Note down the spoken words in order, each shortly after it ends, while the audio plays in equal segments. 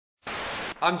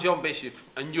I'm John Bishop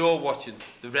and you're watching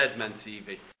the Redmen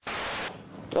TV.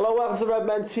 Hello, welcome to the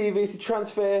Redmen TV. It's the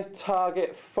transfer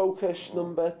target focus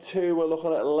number 2. We're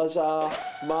looking at Lazar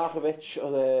Markovic,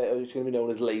 who's going to be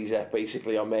known as Lazar,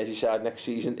 basically, on Merseyside next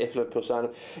season if Liverpool sign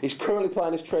him. He's currently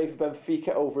playing his trade for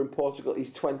Benfica over in Portugal.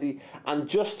 He's 20 and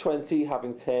just 20,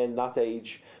 having turned that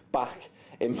age back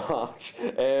in March.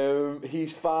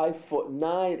 He's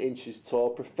 5'9"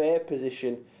 tall, preferred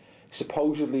position,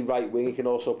 supposedly right wing. He can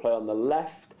also play on the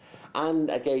left. And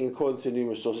again, according to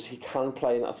numerous sources, he can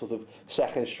play in that sort of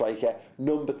second striker,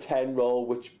 number 10 role,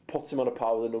 which puts him on a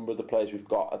par with a number of the players we've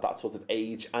got at that sort of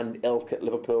age and ilk at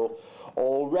Liverpool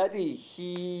already.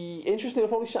 He, interestingly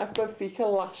enough, only signed for Benfica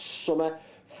last summer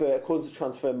for, according to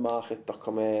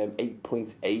transfermarket.com,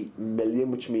 8.8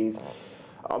 million, which means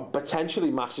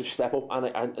potentially massive step up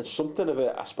and something of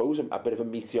a, I suppose, a bit of a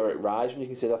meteoric rise when you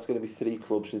can say that's going to be 3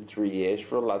 clubs in 3 years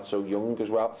for a lad so young as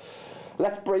well.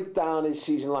 Let's break down his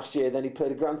season last year. Then he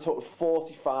played a grand total of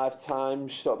 45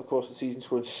 times throughout the course of the season,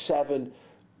 scoring 7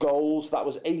 goals. That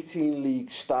was 18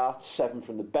 league starts, 7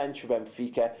 from the bench for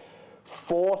Benfica,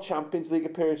 4 Champions League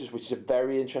appearances, which is a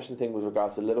very interesting thing with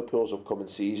regards to Liverpool's upcoming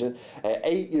season,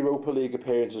 8 Europa League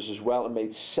appearances as well, and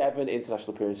made 7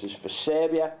 international appearances for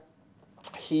Serbia.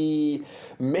 He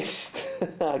missed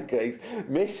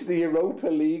missed the Europa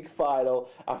League final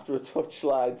after a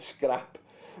touchline scrap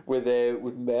with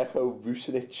Mirko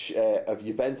Vucinic of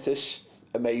Juventus.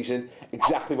 Amazing,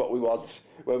 exactly what we want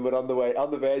when we're on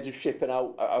the verge of shipping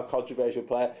out a controversial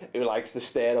player who likes to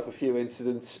stir up a few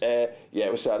incidents. Yeah,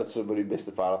 it was sad that somebody missed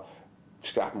the final,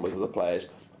 scrapping with other players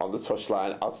on the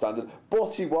touchline. Outstanding.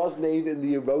 But he was named in the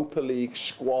Europa League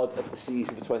squad of the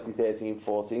season for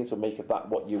 2013-14, so make of that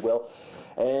what you will.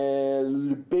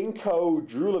 Ljubinko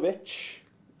Drulovic,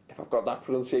 if I've got that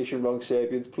pronunciation wrong,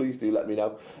 Serbians, please do let me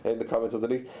know in the comments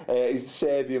underneath. His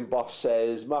Serbian boss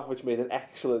says, Markovic made an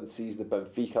excellent season at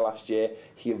Benfica last year.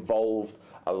 He evolved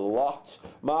a lot.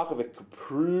 Markovic could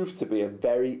prove to be a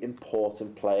very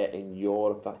important player in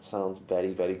Europe. That sounds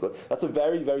very, very good. That's a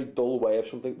very, very dull way of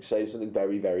saying something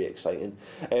very, very exciting.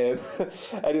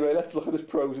 Anyway, let's look at his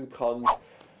pros and cons.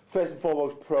 First and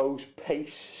foremost, pros: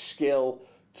 pace, skill,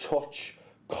 touch.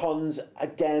 Cons,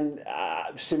 again,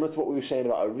 similar to what we were saying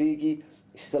about Origi.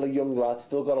 He's still a young lad,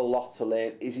 still got a lot to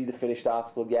learn. Is he the finished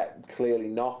article yet? Clearly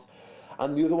not.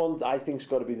 And the other one I think's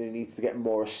got to be that he needs to get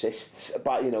more assists.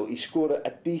 But you know, he scored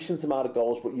a decent amount of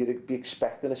goals, but you'd be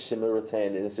expecting a similar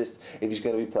return in assists if he's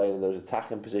going to be playing in those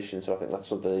attacking positions. So I think that's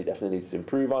something he definitely needs to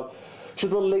improve on. So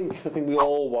the link, the thing we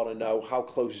all want to know: how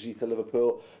close is he to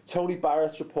Liverpool? Tony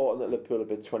Barrett's reporting that Liverpool have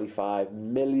bid 25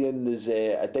 million. There's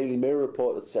a Daily Mirror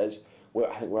report that says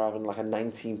I think we're having like a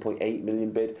 19.8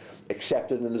 million bid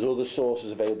accepted, and there's other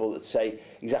sources available that say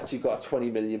he's actually got a £20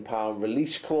 million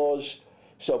release clause.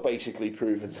 So basically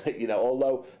proving that, you know,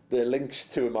 although the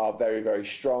links to him are very, very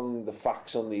strong, the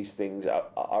facts on these things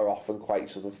are often quite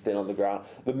sort of thin on the ground.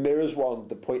 The Mirror's one,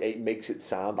 the 0.8, makes it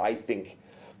sound, I think,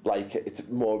 like it's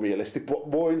more realistic. But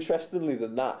more interestingly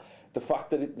than that, the fact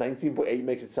that 19.8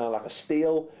 makes it sound like a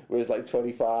steal, whereas like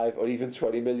 25 or even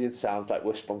 20 million sounds like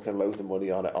we're spunking loads of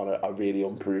money on a really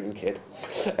unproven kid.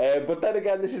 But then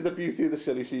again, this is the beauty of the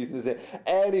silly season, isn't it?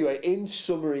 Anyway, in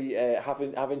summary,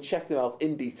 having checked him out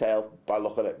in detail by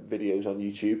looking at videos on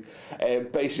YouTube,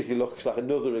 basically looks like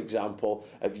another example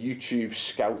of YouTube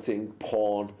scouting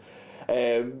porn.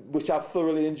 Which I've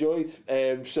thoroughly enjoyed.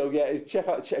 So yeah, check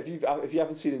out if you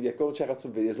haven't seen them yet, go and check out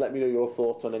some videos. Let me know your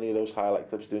thoughts on any of those highlight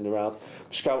clips doing the rounds.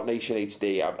 Scout Nation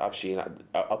HD, I've seen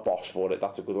a boss for it.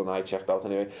 That's a good one I checked out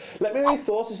anyway. Let me know your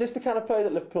thoughts. Is this the kind of player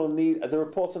that Liverpool need? The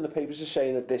reports in the papers are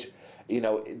saying that this, you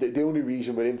know, the only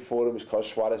reason we're in for him is because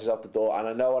Suarez is out the door. And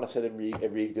I know when I said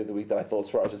Enrique the other week that I thought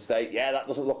Suarez would stay. Yeah, that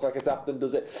doesn't look like it's happened,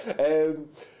 does it?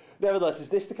 Nevertheless, is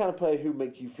this the kind of player who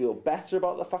make you feel better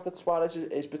about the fact that Suarez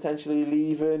is potentially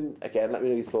leaving? Again, let me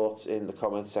know your thoughts in the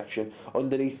comments section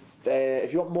underneath.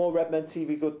 If you want more Redmen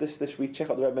TV good this week, check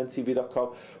out the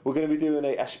redmentv.com. We're going to be doing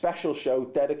a special show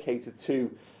dedicated to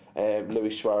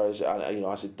Luis Suarez, and you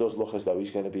know, as it does look as though he's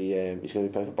going to be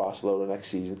playing for Barcelona next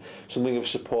season, something of a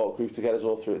support group to get us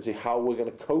all through it and see how we're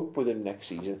going to cope with him next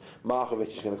season. Markovic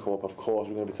is going to come up, of course.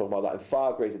 We're going to be talking about that in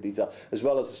far greater detail, as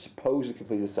well as the supposed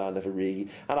completed sign of Origi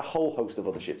and a whole host of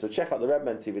other shit. So check out the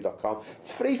redmentv.com.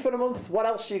 It's free for a month. What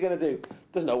else are you going to do?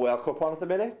 There's no World Cup on at the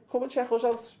minute. Come and check us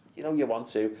out. You know you want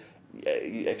to,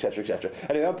 etc, etc.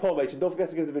 Anyway, I'm Paul Machin. Don't forget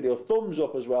to give the video a thumbs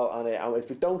up as well, and if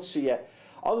we don't see you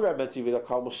on the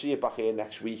redmentv.com, we'll see you back here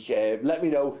next week. Let me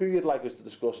know who you'd like us to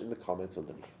discuss in the comments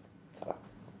underneath. Ta-da.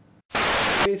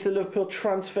 It's the Liverpool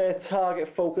transfer target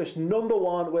focus number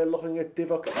 1. We're looking at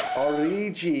Divock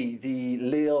Origi, the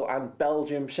Lille and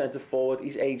Belgium centre forward.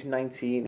 He's aged 19.